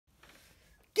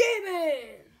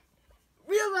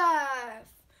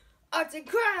arts and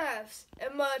crafts,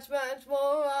 and much, much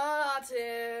more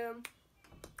autumn.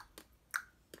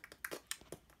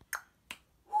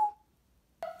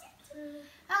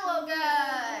 Hello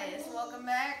guys, welcome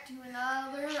back to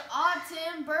another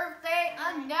autumn birthday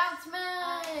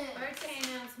announcement. Birthday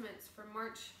announcements for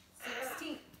March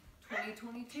 16th,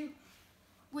 2022.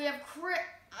 We have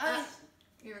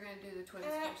You were going to do the twins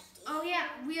first. Oh yeah,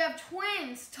 we have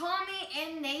twins, Tommy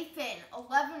and Nathan,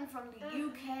 11 from the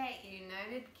UK.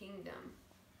 United Kingdom.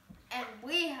 And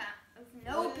we have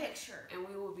no picture. And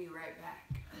we will be right back.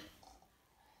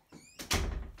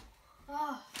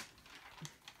 Oh,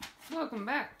 Welcome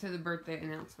back to the birthday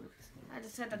announcements. I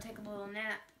just had to take a little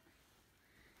nap.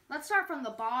 Let's start from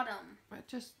the bottom. But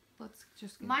let's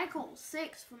just get Michael,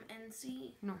 6 from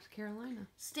NC. North Carolina,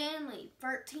 Stanley,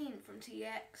 13 from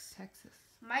TX. Texas,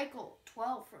 Michael,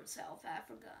 12 from South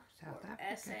Africa. South or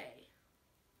Africa. SA.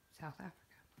 South Africa.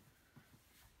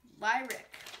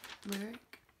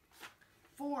 Lyric,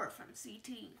 4 from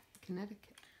CT.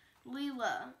 Connecticut,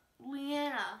 Leanna,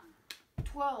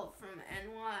 12 from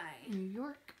NY. New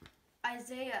York,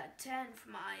 Isaiah, 10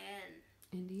 from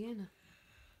IN. Indiana,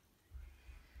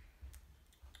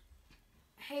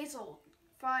 Hazel,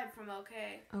 5 from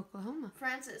OK. Oklahoma,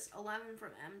 Francis, 11 from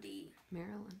MD.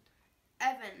 Maryland,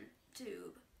 Evan,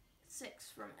 Tube,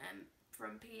 6 from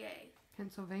PA.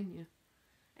 Pennsylvania,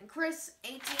 And Chris,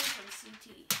 18 from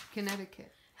CT.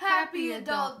 Connecticut. Happy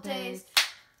Adult Days.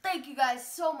 Thank you guys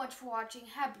so much for watching.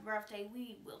 Happy birthday.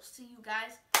 We will see you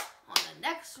guys on the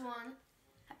next one.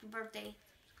 Happy birthday.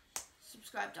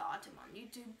 Subscribe to Autumn on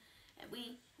YouTube. And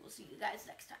we will see you guys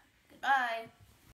next time. Goodbye.